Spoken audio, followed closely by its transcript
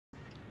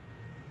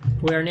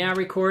We are now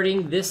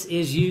recording. This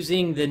is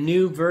using the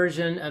new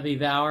version of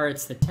Evaer.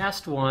 It's the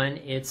test one.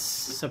 It's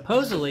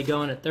supposedly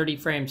going at 30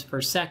 frames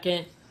per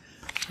second,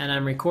 and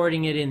I'm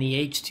recording it in the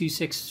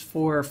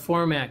h.264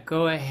 format.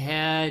 Go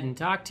ahead and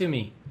talk to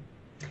me,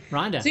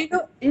 Rhonda.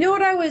 So you know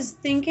what I was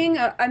thinking?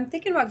 I'm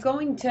thinking about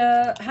going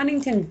to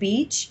Huntington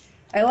Beach.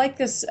 I like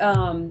this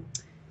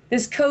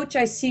this coach.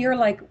 I see her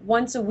like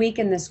once a week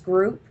in this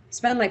group.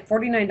 Spend like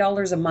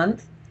 $49 a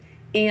month.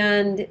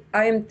 And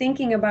I am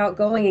thinking about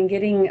going and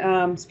getting,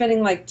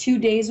 spending like 2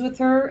 days with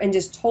her and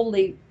just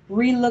totally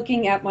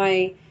re-looking at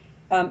my,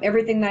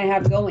 everything that I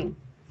have going.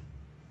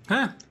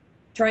 Huh.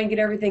 Try and get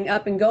everything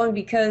up and going,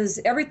 because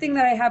everything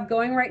that I have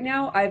going right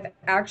now, I've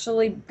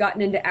actually gotten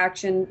into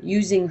action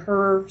using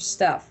her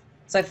stuff.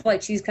 So I feel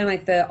like she's kind of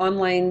like the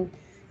online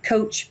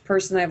coach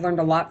person I've learned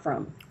a lot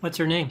from. What's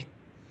her name?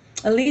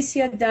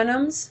 Alicia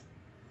Dunham's.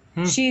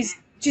 She's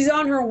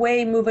on her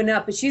way moving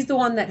up, but she's the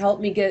one that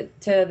helped me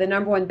get to the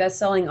 #1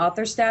 best-selling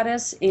author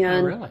status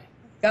and really?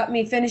 got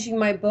me finishing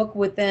my book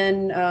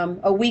within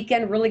a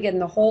weekend, really getting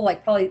the whole,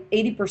 like probably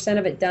 80%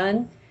 of it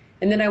done.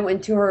 And then I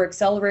went to her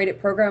accelerated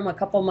program a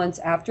couple months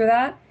after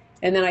that,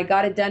 and then I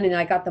got it done, and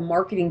I got the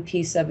marketing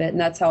piece of it, and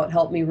that's how it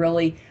helped me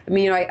really. I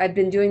mean, I've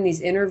been doing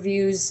these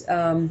interviews,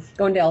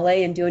 going to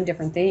LA and doing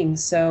different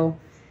things. So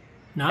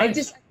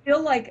Nice. I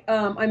feel like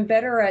I'm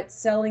better at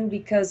selling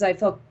because I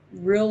feel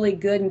really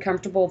good and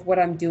comfortable with what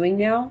I'm doing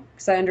now,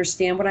 because I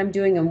understand what I'm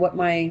doing and what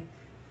my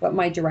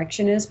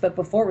direction is. But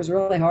before it was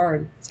really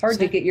hard. It's hard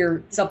to get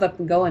yourself up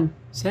and going.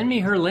 Send me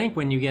her link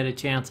when you get a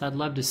chance. I'd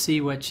love to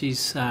see what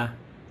she's got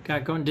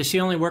going. Does she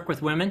only work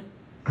with women?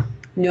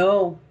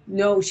 No,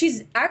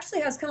 she's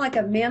actually has kind of like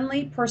a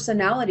manly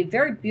personality.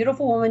 Very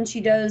beautiful woman.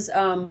 She does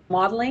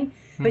modeling,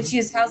 but she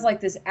just has like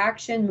this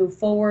action, move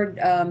forward,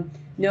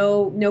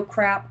 no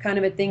crap kind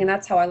of a thing, and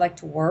that's how I like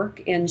to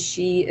work. And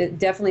she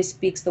definitely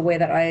speaks the way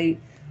that I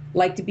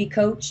like to be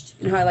coached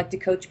and how I like to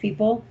coach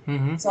people.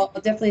 So I'll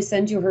definitely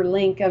send you her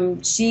link. Yeah,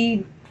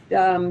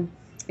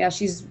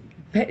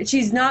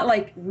 she's not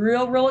like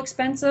real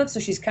expensive, so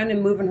she's kind of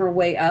moving her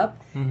way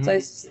up. So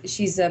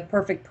she's a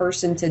perfect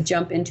person to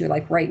jump into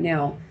like right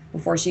now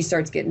before she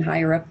starts getting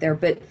higher up there.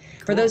 But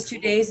for those 2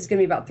 days, it's gonna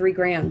be about $3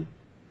 grand.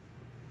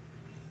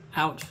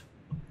 Ouch.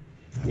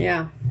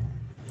 Yeah.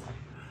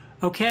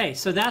 Okay,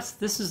 so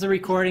this is the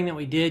recording that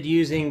we did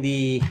using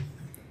the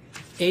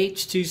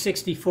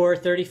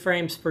h.264 30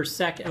 frames per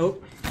second.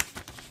 Oh,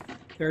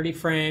 30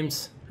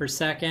 frames per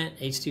second,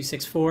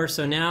 h.264.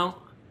 So now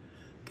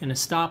I'm going to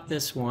stop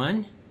this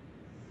one.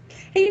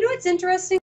 Hey, you know what's interesting?